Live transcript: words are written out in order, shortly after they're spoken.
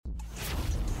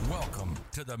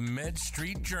to the Med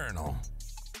Street Journal.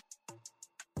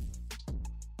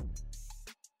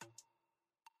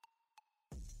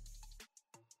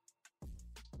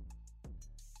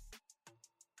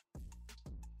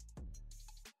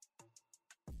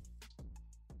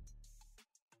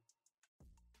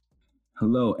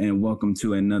 Hello, and welcome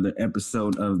to another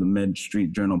episode of the Med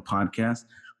Street Journal podcast.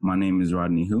 My name is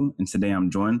Rodney Hu, and today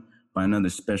I'm joined by another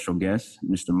special guest,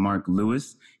 Mr. Mark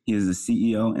Lewis. He is the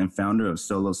CEO and founder of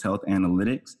Solos Health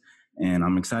Analytics, and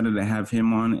I'm excited to have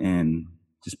him on and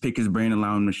just pick his brain,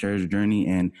 allow him to share his journey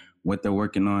and what they're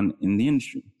working on in the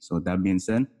industry. So with that being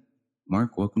said,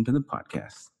 Mark, welcome to the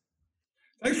podcast.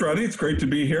 Thanks, Rodney. It's great to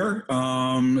be here.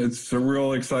 It's a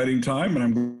real exciting time, and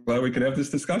I'm glad we could have this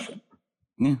discussion.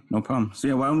 Yeah, no problem.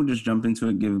 So why don't we just jump into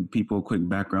it, give people a quick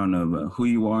background of who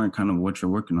you are and kind of what you're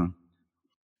working on.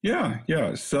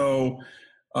 Yeah. So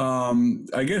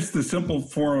I guess the simple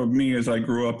form of me is I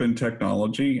grew up in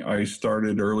technology. I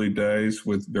started early days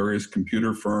with various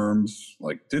computer firms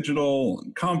like Digital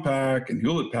and Compaq and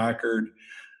Hewlett Packard.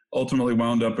 Ultimately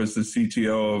wound up as the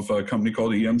CTO of a company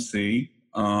called EMC,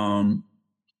 and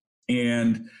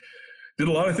did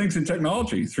a lot of things in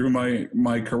technology through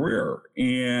my career,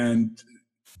 and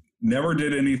never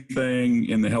did anything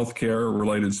in the healthcare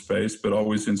related space, but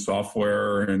always in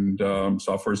software and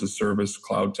software as a service,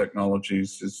 cloud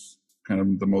technologies is kind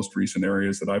of the most recent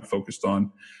areas that I've focused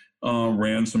on.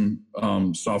 Ran some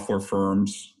software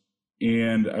firms.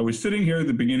 And I was sitting here at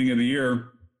the beginning of the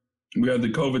year. We had the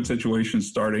COVID situation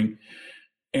starting.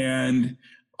 And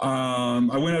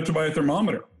I went out to buy a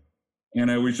thermometer.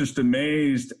 And I was just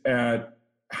amazed at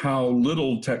how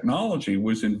little technology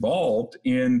was involved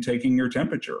in taking your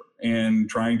temperature and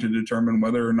trying to determine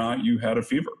whether or not you had a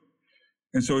fever.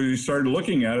 And so we started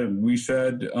looking at it, and we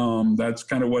said that's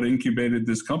kind of what incubated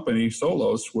this company,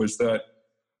 Solos, was that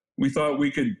we thought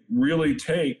we could really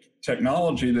take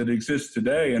technology that exists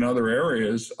today in other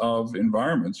areas of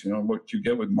environments, what you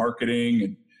get with marketing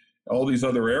and all these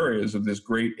other areas of this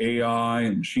great AI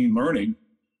and machine learning,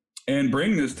 and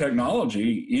bring this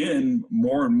technology in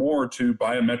more and more to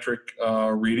biometric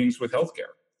readings with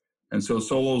healthcare. And so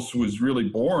Solos was really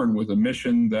born with a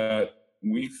mission that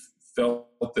we felt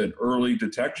that early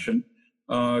detection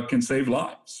can save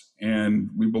lives. And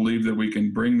we believe that we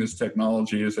can bring this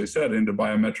technology, as I said, into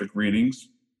biometric readings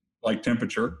like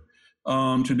temperature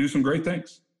to do some great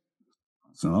things.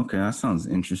 So, okay, that sounds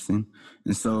interesting.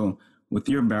 And so with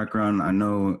your background, I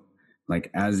know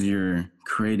as you're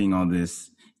creating all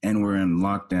this, and we're in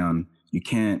lockdown, you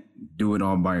can't do it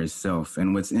all by yourself.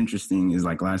 And what's interesting is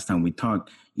last time we talked,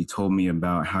 you told me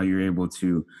about how you're able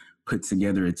to put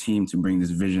together a team to bring this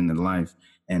vision to life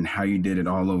and how you did it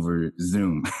all over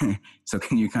Zoom. So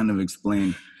can you kind of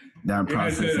explain that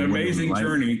process? It's been an amazing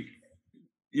journey.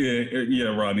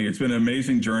 Yeah, Rodney, it's been an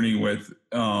amazing journey with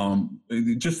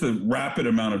just the rapid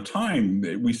amount of time.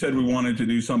 We said we wanted to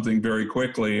do something very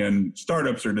quickly, and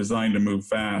startups are designed to move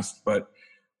fast, but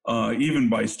even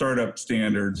by startup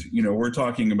standards, we're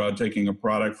talking about taking a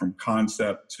product from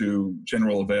concept to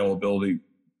general availability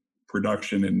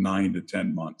production in 9 to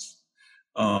 10 months.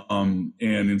 And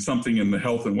in something in the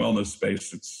health and wellness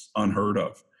space, it's unheard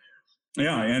of.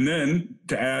 Yeah, and then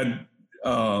to add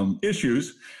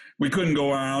issues, we couldn't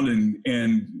go around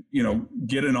and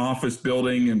get an office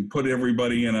building and put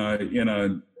everybody in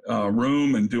a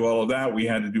room and do all of that. We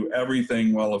had to do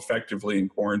everything while effectively in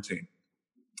quarantine.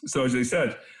 So as I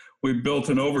said, we've built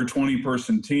an over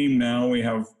 20-person team now. We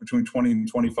have between 20 and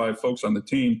 25 folks on the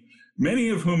team, many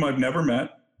of whom I've never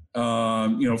met,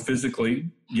 physically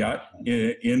yet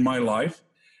in my life,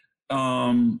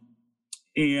 and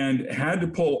had to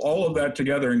pull all of that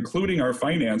together, including our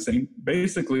financing,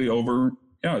 basically over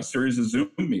a series of Zoom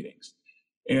meetings.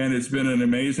 And it's been an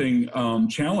amazing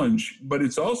challenge, but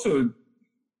it's also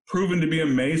proven to be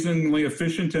amazingly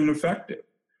efficient and effective.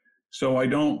 So I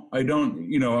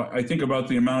think about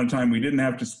the amount of time we didn't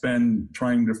have to spend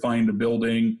trying to find a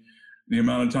building, the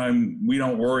amount of time we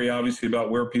don't worry, obviously,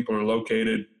 about where people are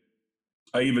located.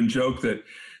 I even joke that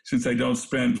since I don't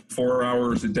spend 4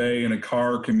 hours a day in a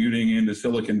car commuting into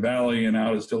Silicon Valley and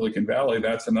out of Silicon Valley,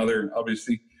 that's another,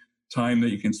 obviously, time that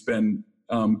you can spend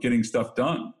getting stuff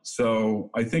done.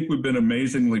 So I think we've been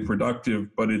amazingly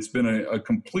productive, but it's been a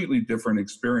completely different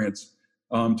experience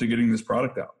to getting this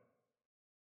product out.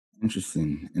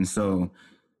 Interesting. And so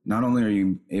not only are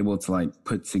you able to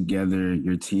put together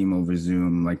your team over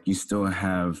Zoom, you still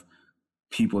have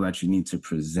people that you need to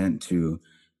present to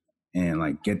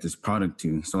and get this product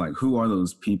to. So who are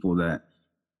those people that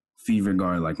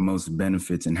FeverGuard most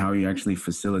benefits, and how are you actually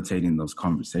facilitating those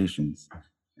conversations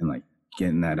and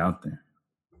getting that out there?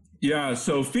 Yeah,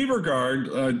 so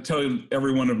FeverGuard, tell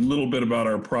everyone a little bit about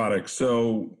our product.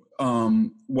 So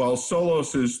while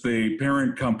Solos is the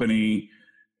parent company,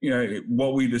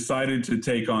 what we decided to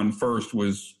take on first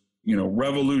was,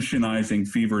 revolutionizing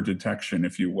fever detection,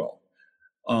 if you will.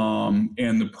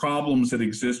 And the problems that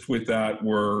exist with that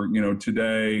were,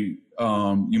 today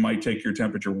you might take your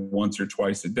temperature once or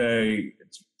twice a day.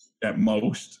 It's at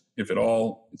most, if at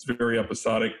all, it's very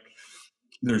episodic.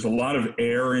 There's a lot of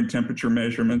error in temperature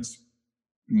measurements.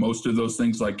 Most of those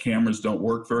things like cameras don't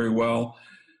work very well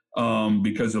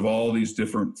because of all these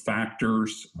different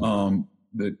factors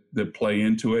that play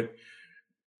into it.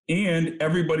 And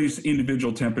everybody's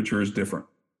individual temperature is different.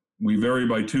 We vary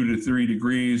by 2 to 3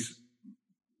 degrees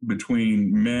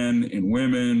between men and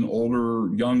women,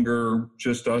 older, younger,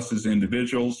 just us as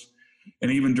individuals.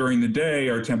 And even during the day,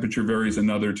 our temperature varies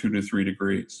another 2 to 3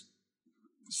 degrees.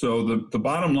 So the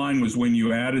bottom line was when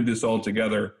you added this all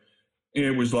together,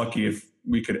 it was lucky if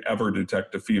we could ever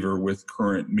detect a fever with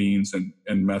current means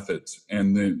and methods.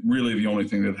 And really the only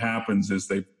thing that happens is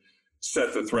they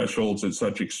set the thresholds at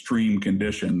such extreme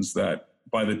conditions that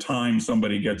by the time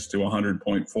somebody gets to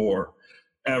 100.4,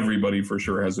 everybody for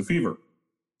sure has a fever.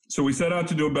 So we set out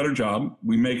to do a better job.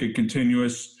 We make a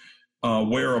continuous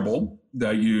wearable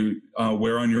that you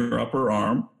wear on your upper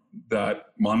arm that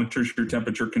monitors your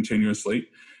temperature continuously.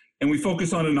 And we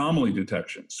focus on anomaly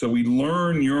detection. So we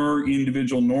learn your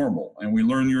individual normal, and we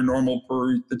learn your normal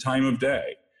per the time of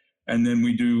day. And then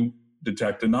we do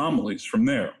detect anomalies from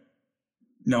there.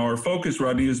 Now, our focus,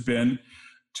 Rodney, has been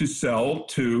to sell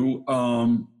to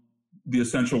the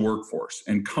essential workforce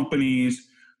and companies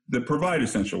that provide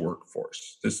essential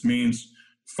workforce. This means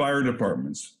fire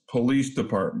departments, police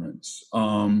departments,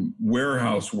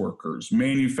 warehouse workers,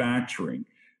 manufacturing,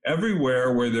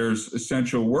 everywhere where there's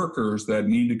essential workers that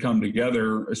need to come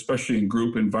together, especially in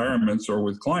group environments or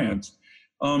with clients,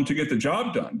 to get the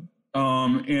job done.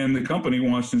 And the company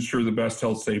wants to ensure the best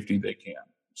health safety they can.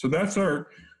 So that's our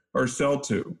sell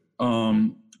to.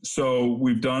 So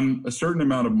we've done a certain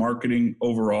amount of marketing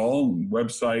overall,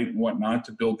 website and whatnot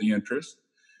to build the interest.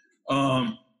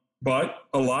 But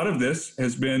a lot of this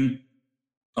has been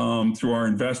through our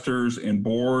investors and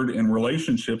board and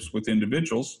relationships with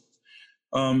individuals,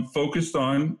 focused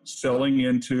on selling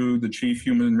into the chief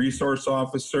human resource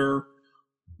officer,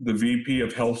 the VP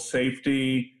of health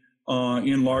safety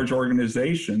in large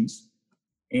organizations,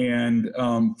 and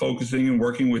focusing and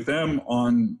working with them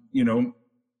on,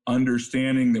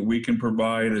 understanding that we can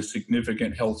provide a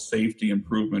significant health safety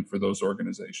improvement for those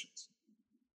organizations.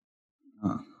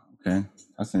 Okay,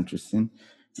 that's interesting.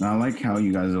 And I like how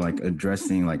you guys are like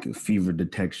addressing like fever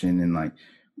detection and like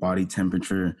body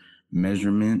temperature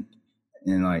measurement.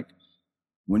 And like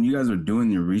when you guys were doing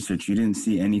your research, you didn't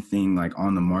see anything like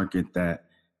on the market that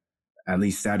at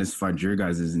least satisfied your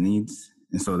guys' needs.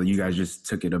 And so that you guys just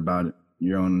took it about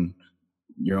your own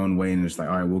way and just like,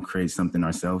 all right, we'll create something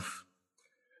ourselves.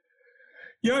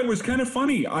 Yeah, it was kind of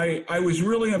funny. I was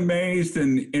really amazed,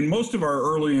 and most of our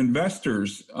early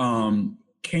investors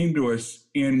came to us,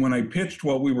 and when I pitched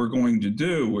what we were going to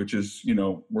do, which is,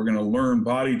 we're going to learn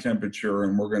body temperature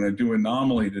and we're going to do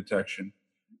anomaly detection,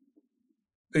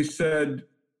 they said,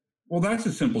 well, that's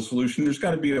a simple solution. There's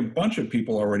got to be a bunch of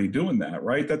people already doing that,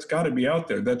 right? That's got to be out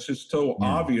there. That's just so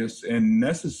obvious and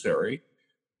necessary.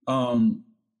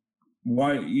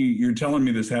 Why you're telling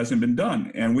me this hasn't been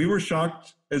done? And we were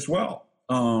shocked as well.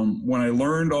 When I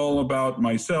learned all about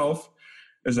myself,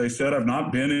 as I said, I've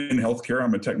not been in healthcare.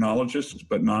 I'm a technologist,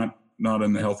 but not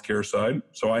on the healthcare side.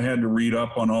 So I had to read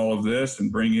up on all of this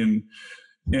and bring in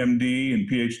MD and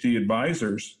PhD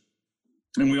advisors.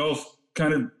 And we all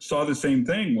kind of saw the same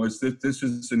thing, was that this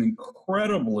is an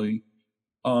incredibly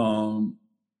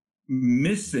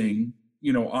missing,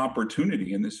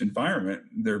 opportunity in this environment.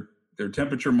 They're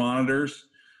temperature monitors,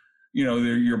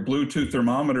 they're your Bluetooth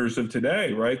thermometers of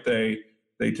today, right?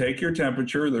 They take your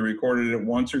temperature, they record it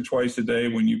once or twice a day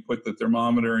when you put the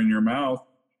thermometer in your mouth.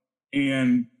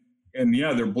 And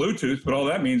yeah, they're Bluetooth, but all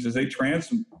that means is they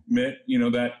transmit,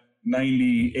 that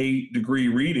 98 degree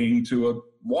reading to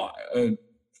a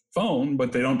phone,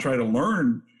 but they don't try to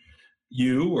learn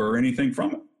you or anything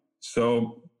from it.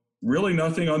 So really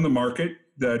nothing on the market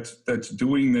that's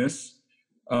doing this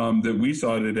that we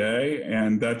saw today.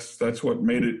 And that's what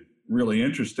made it really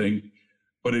interesting.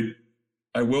 But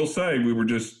I will say we were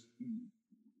just,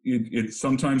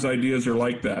 sometimes ideas are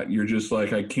like that. You're just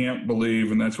like, I can't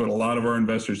believe, and that's what a lot of our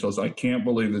investors tell us, I can't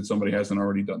believe that somebody hasn't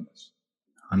already done this.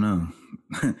 I know.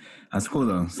 That's cool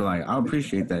though. So like, I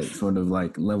appreciate that sort of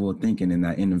like level of thinking and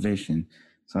that innovation.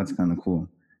 So that's kind of cool.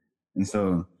 And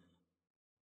so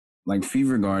like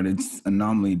FeverGuard, it's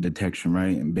anomaly detection,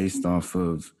 right? And based off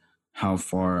of how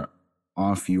far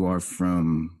off you are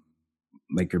from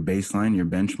like your baseline, your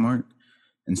benchmark.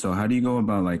 And so how do you go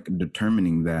about like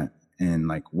determining that and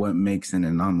like what makes an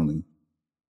anomaly?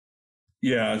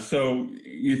 Yeah, so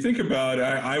you think about,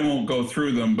 I won't go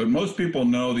through them, but most people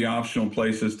know the optional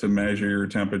places to measure your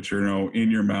temperature,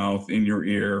 in your mouth, in your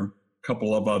ear, a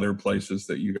couple of other places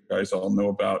that you guys all know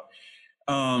about.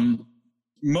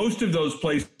 Most of those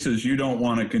places you don't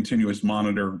want a continuous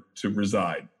monitor to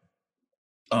reside.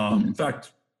 In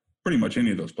fact, pretty much any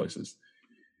of those places.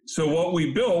 So what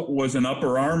we built was an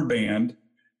upper arm band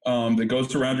that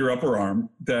goes around your upper arm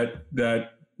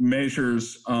that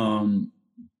measures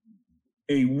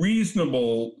a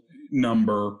reasonable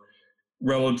number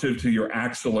relative to your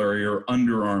axillary or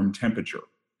underarm temperature.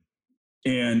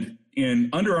 And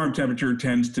underarm temperature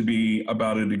tends to be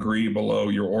about a degree below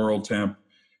your oral temp.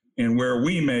 And where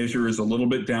we measure is a little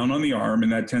bit down on the arm,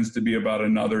 and that tends to be about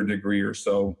another degree or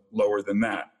so lower than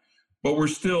that. But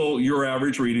your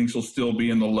average readings will still be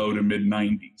in the low to mid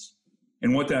 90s.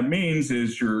 And what that means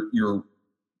is your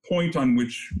point on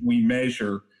which we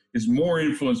measure is more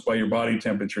influenced by your body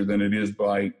temperature than it is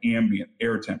by ambient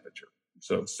air temperature.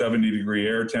 So 70-degree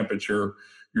air temperature,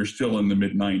 you're still in the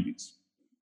mid 90s.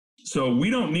 So we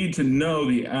don't need to know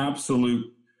the absolute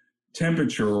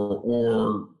temperature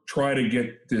or try to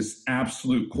get this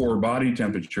absolute core body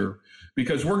temperature,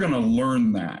 because we're going to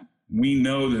learn that. We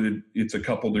know that it's a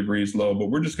couple degrees low, but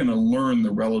we're just going to learn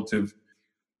the relative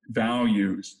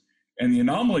values. And the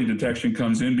anomaly detection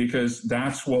comes in because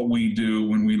that's what we do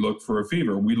when we look for a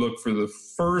fever. We look for the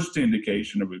first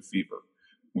indication of a fever,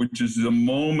 which is the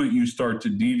moment you start to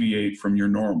deviate from your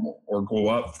normal or go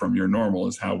up from your normal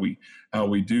is how we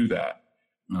do that.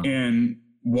 Oh. And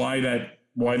why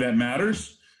that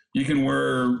matters? You can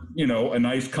wear, a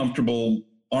nice comfortable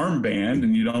armband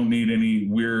and you don't need any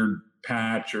weird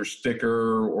patch or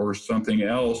sticker or something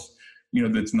else,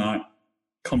 that's not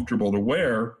comfortable to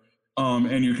wear.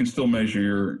 And you can still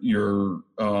measure your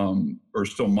or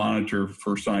still monitor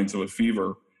for signs of a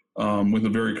fever with a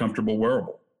very comfortable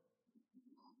wearable.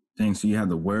 Dang, so you have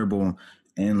the wearable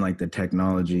and like the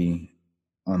technology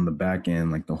on the back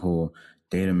end, like the whole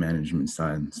data management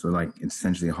side. So like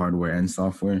essentially hardware and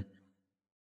software.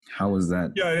 How was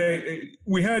that? Yeah,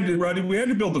 we had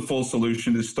to build the full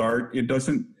solution to start. It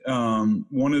doesn't.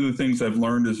 One of the things I've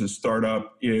learned as a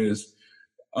startup is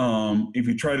if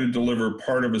you try to deliver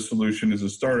part of a solution as a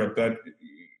startup, that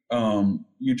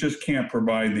you just can't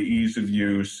provide the ease of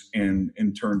use and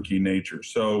turnkey nature.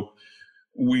 So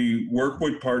we work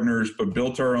with partners, but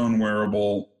built our own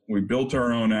wearable. We built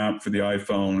our own app for the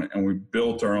iPhone, and we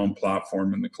built our own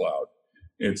platform in the cloud.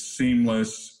 It's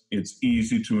seamless. It's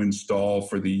easy to install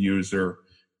for the user.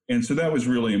 And so that was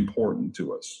really important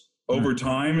to us. Over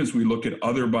time, as we look at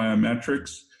other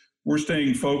biometrics, we're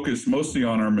staying focused mostly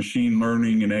on our machine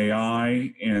learning and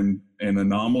AI and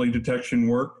anomaly detection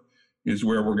work is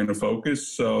where we're going to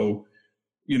focus. So,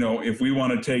 if we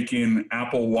want to take in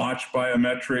Apple Watch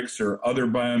biometrics or other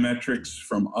biometrics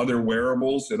from other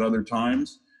wearables at other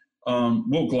times,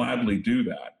 we'll gladly do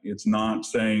that. It's not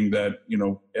saying that,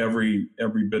 every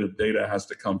bit of data has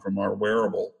to come from our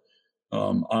wearable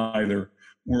either.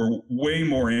 We're way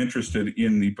more interested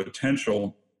in the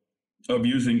potential of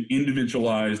using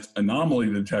individualized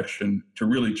anomaly detection to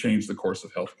really change the course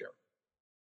of healthcare.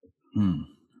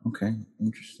 Okay,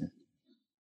 interesting.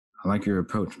 I like your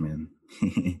approach, man.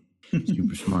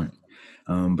 Super smart.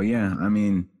 But yeah, I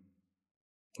mean,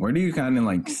 where do you kind of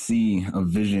like see a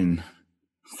vision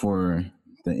for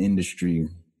the industry,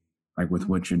 like with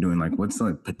what you're doing? Like what's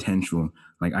the potential,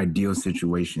 like ideal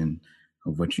situation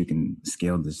of what you can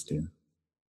scale this to?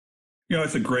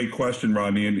 It's a great question,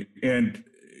 Rodney. And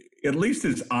at least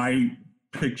as I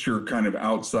picture kind of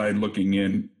outside looking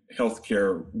in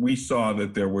healthcare, we saw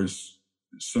that there was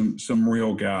some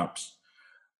real gaps.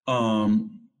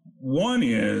 One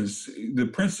is the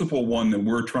principal one that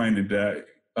we're trying to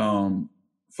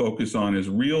focus on is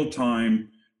real-time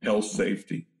health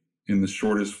safety in the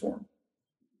shortest form.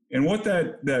 And what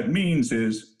that means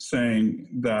is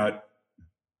saying that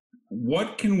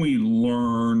what can we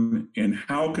learn and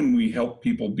how can we help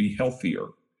people be healthier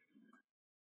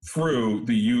through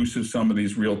the use of some of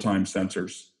these real-time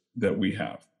sensors that we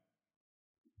have.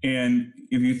 And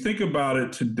if you think about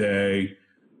it today,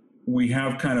 we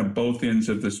have kind of both ends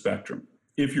of the spectrum.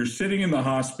 If you're sitting in the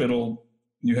hospital,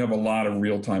 you have a lot of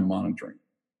real-time monitoring.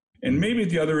 And maybe at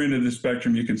the other end of the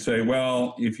spectrum, you could say,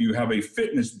 well, if you have a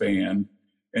fitness band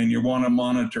and you want to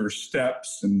monitor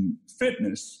steps and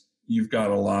fitness, you've got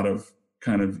a lot of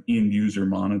kind of end user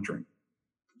monitoring.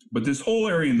 But this whole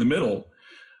area in the middle,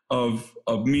 of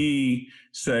me,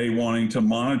 say, wanting to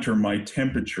monitor my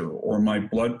temperature or my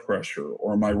blood pressure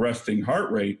or my resting heart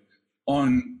rate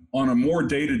on a more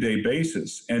day-to-day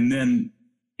basis. And then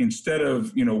instead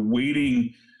of,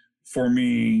 waiting for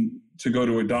me to go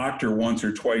to a doctor once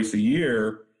or twice a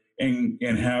year and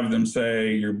have them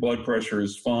say, your blood pressure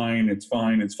is fine, it's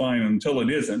fine, until it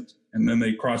isn't. And then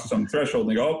they cross some threshold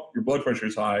and they go, oh, your blood pressure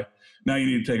is high. Now you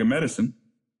need to take a medicine.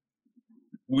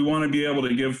 We want to be able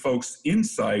to give folks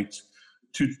insights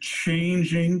to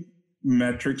changing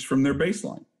metrics from their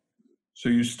baseline. So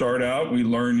you start out, we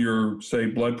learn your, say,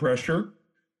 blood pressure.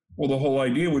 Well, the whole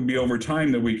idea would be over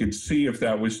time that we could see if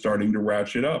that was starting to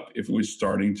ratchet up, if it was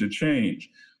starting to change,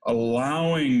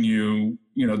 allowing you,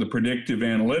 the predictive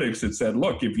analytics that said,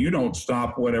 look, if you don't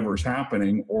stop whatever's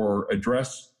happening or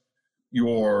address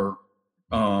your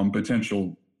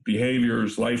potential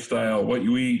behaviors, lifestyle, what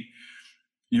you eat,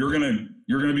 you're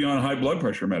gonna be on high blood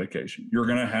pressure medication. You're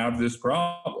gonna have this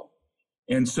problem.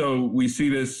 And so we see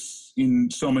this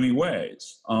in so many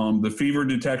ways. The fever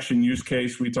detection use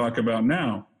case we talk about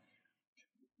now,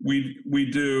 we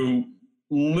do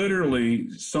literally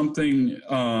something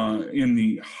in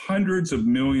the hundreds of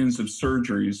millions of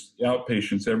surgeries,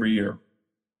 outpatients every year.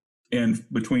 And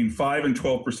between 5 and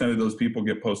 12% of those people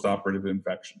get postoperative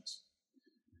infections.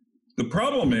 The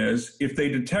problem is, if they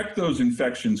detect those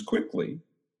infections quickly,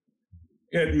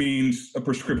 it means a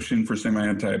prescription for some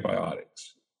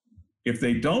antibiotics. If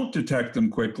they don't detect them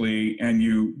quickly and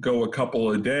you go a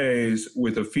couple of days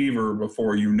with a fever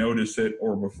before you notice it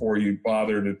or before you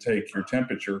bother to take your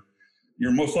temperature,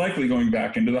 you're most likely going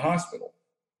back into the hospital.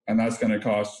 And that's going to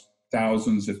cost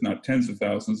thousands, if not tens of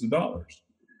thousands of dollars.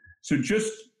 So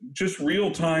just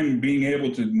real time being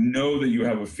able to know that you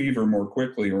have a fever more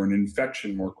quickly or an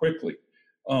infection more quickly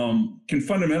can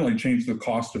fundamentally change the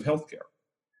cost of healthcare.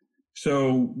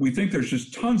 So we think there's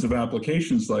just tons of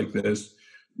applications like this,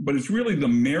 but it's really the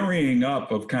marrying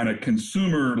up of kind of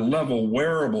consumer level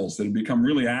wearables that have become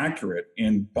really accurate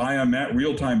in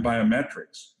real-time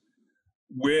biometrics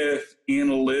with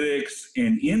analytics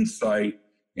and insight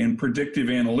and predictive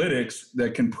analytics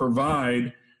that can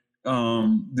provide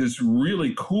this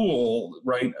really cool,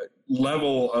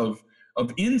 level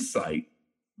of insight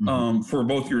for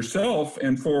both yourself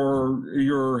and for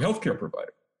your healthcare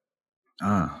provider.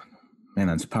 Man,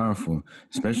 that's powerful,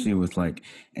 especially with like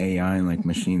AI and like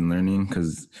machine learning,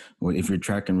 because if you're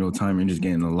tracking real time, you're just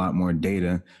getting a lot more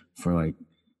data for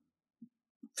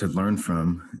to learn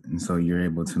from. And so you're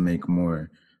able to make more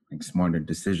smarter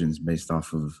decisions based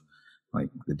off of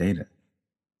the data.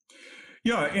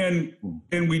 Yeah,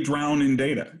 and we drown in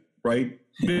data, right?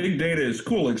 Big data is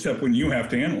cool, except when you have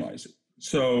to analyze it.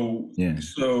 So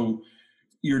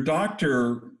your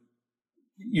doctor,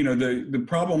 the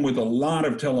problem with a lot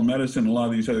of telemedicine, a lot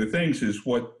of these other things is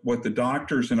what the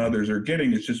doctors and others are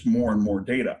getting is just more and more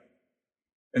data.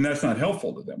 And that's not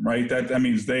helpful to them, right? That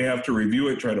means they have to review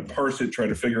it, try to parse it, try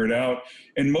to figure it out.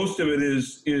 And most of it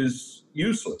is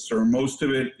useless, or most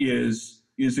of it is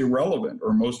irrelevant,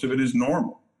 or most of it is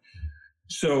normal.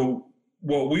 So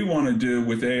what we want to do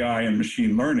with AI and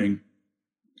machine learning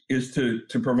is to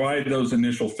provide those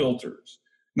initial filters,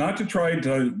 not to try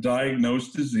to diagnose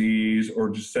disease or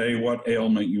to say what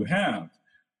ailment you have,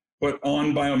 but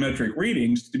on biometric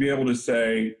readings to be able to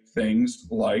say things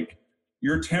like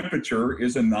your temperature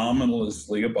is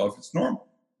anomalously above its normal.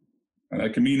 And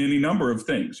that can mean any number of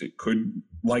things. It could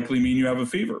likely mean you have a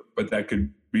fever, but that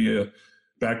could be a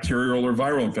bacterial or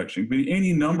viral infection. It could be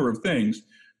any number of things.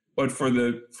 But for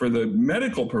the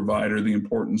medical provider, the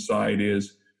important side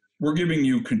is we're giving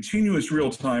you continuous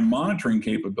real-time monitoring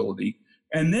capability,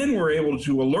 and then we're able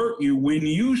to alert you when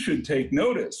you should take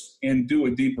notice and do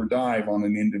a deeper dive on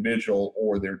an individual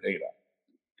or their data.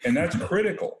 And that's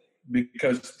critical,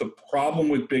 because the problem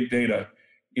with big data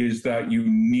is that you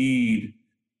need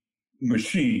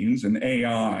machines and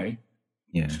AI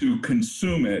to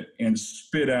consume it and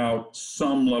spit out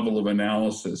some level of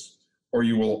analysis, or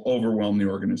you will overwhelm the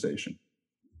organization.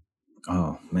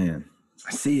 Oh, man.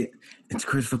 I see it. It's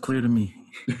crystal clear to me.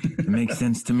 It makes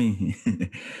sense to me.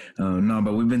 No,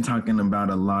 but we've been talking about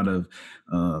a lot of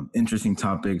interesting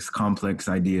topics, complex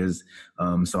ideas.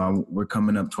 We're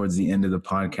coming up towards the end of the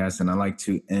podcast, and I like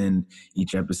to end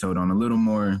each episode on a little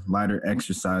more lighter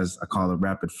exercise. I call it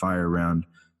rapid fire round.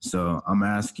 So I'm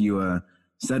going to ask you a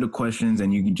set of questions,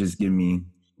 and you can just give me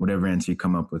whatever answer you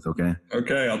come up with, okay?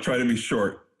 Okay, I'll try to be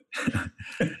short.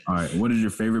 All right. What is your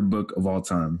favorite book of all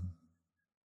time?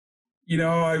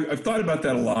 I've thought about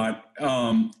that a lot.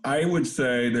 I would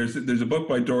say there's a book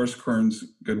by Doris Kearns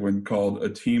Goodwin called A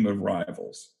Team of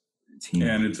Rivals.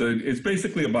 And it's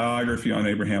basically a biography on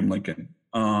Abraham Lincoln.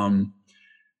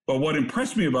 But But what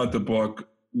impressed me about the book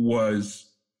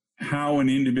was how an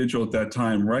individual at that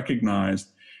time recognized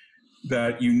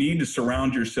that you need to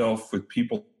surround yourself with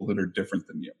people that are different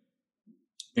than you.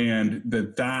 And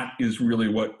that is really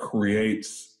what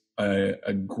creates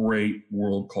a great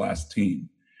world-class team.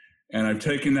 And I've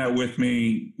taken that with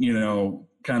me,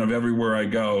 kind of everywhere I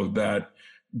go, that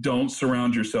don't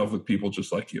surround yourself with people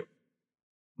just like you.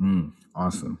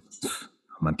 Awesome. I'm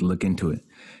about to look into it.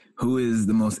 Who is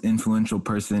the most influential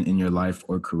person in your life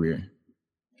or career?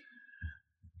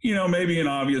 Maybe an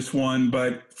obvious one,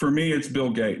 but for me, it's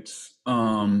Bill Gates.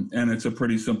 And it's a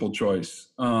pretty simple choice.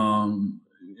 The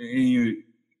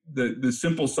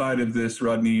simple side of this,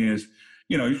 Rodney, is,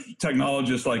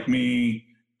 technologists like me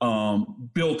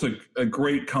built a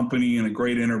great company and a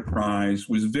great enterprise,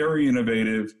 was very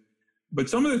innovative.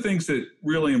 But some of the things that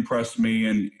really impressed me,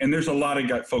 and there's a lot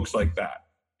of folks like that.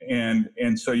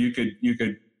 And so you could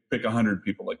pick 100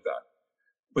 people like that.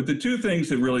 But the two things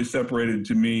that really separated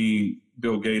to me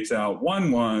Bill Gates out,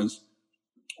 one was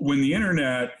when the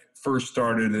internet first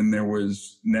started and there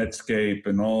was Netscape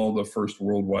and all the first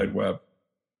World Wide Web,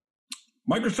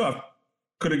 Microsoft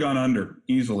could have gone under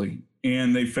easily.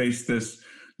 And they faced the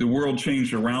world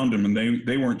changed around them and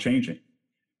they weren't changing.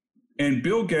 And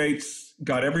Bill Gates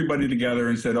got everybody together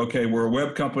and said, okay, we're a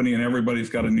web company and everybody's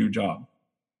got a new job.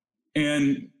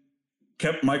 And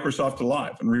kept Microsoft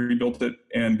alive and rebuilt it,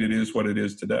 and it is what it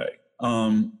is today.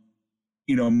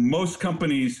 Most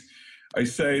companies, I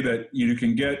say that you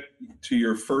can get to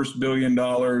your first $1 billion,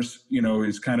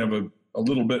 is kind of a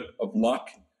little bit of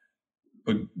luck.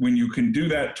 But when you can do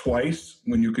that twice,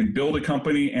 when you can build a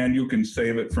company and you can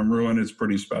save it from ruin, it's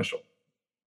pretty special.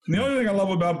 And the other thing I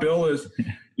love about Bill is,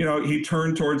 he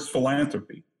turned towards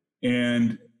philanthropy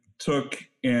and took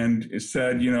and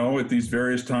said, at these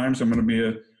various times, I'm going to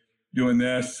be doing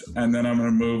this, and then I'm going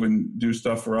to move and do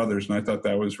stuff for others. And I thought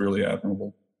that was really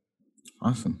admirable.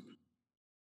 Awesome.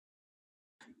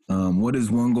 What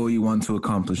is one goal you want to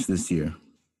accomplish this year?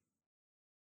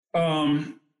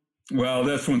 Well,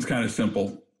 this one's kind of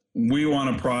simple. We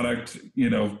want a product,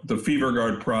 the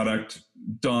FeverGuard product,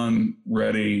 done,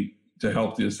 ready to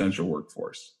help the essential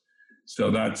workforce.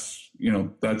 So that's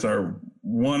our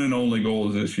one and only goal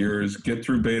this year, is get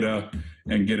through beta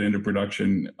and get into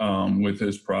production with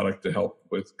this product to help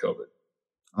with COVID.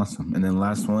 Awesome. And then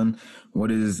last one, what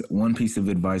is one piece of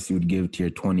advice you would give to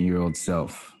your 20-year-old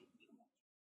self?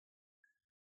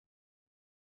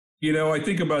 I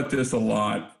think about this a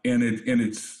lot, and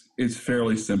it's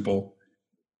fairly simple.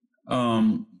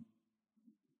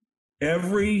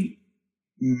 Every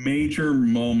major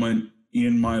moment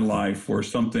in my life where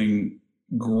something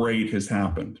great has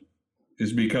happened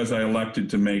is because I elected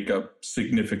to make a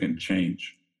significant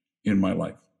change in my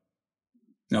life.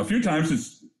 Now, a few times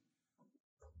it's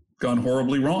gone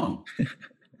horribly wrong,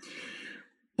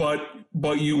 but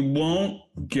you won't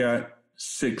get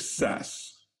success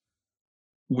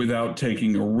without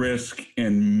taking a risk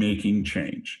and making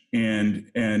change. And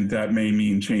that may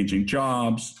mean changing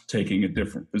jobs, taking a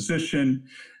different position,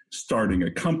 starting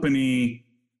a company,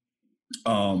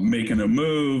 making a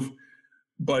move.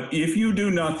 But if you do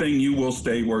nothing, you will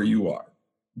stay where you are.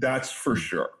 That's for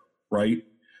sure, right?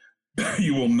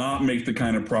 You will not make the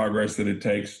kind of progress that it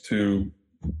takes to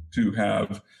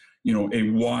have, a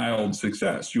wild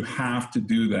success. You have to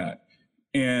do that.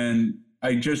 And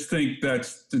I just think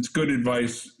it's good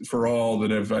advice for all,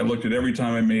 that if I looked at every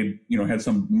time I made, had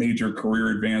some major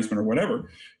career advancement or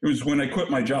whatever, it was when I quit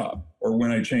my job or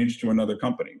when I changed to another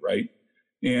company, right?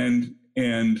 And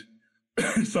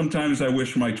sometimes I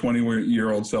wish my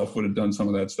 20-year-old self would have done some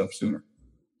of that stuff sooner.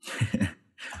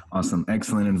 Awesome.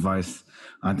 Excellent advice.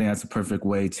 I think that's a perfect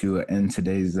way to end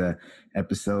today's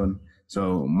episode.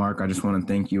 So, Mark, I just want to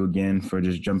thank you again for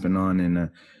just jumping on and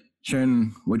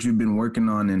sharing what you've been working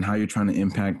on and how you're trying to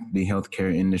impact the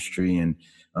healthcare industry and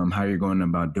how you're going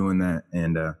about doing that.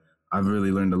 And I've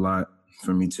really learned a lot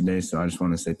from you today. So I just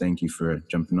want to say thank you for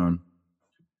jumping on.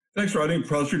 Thanks, Rodney.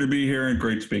 Pleasure to be here and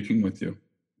great speaking with you.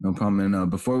 No problem.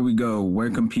 And before we go, where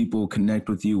can people connect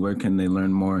with you? Where can they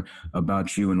learn more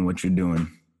about you and what you're doing?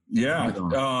 Yeah,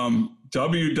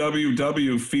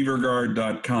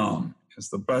 www.feverguard.com is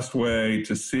the best way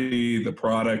to see the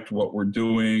product, what we're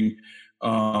doing.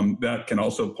 That can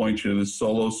also point you to the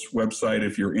Solos website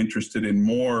if you're interested in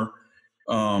more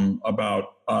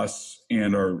about us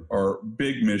and our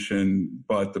big mission.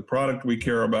 But the product we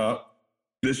care about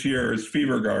this year is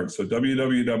FeverGuard. So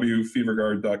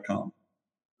www.feverguard.com.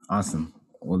 Awesome.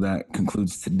 Well, that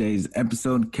concludes today's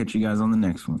episode. Catch you guys on the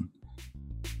next one.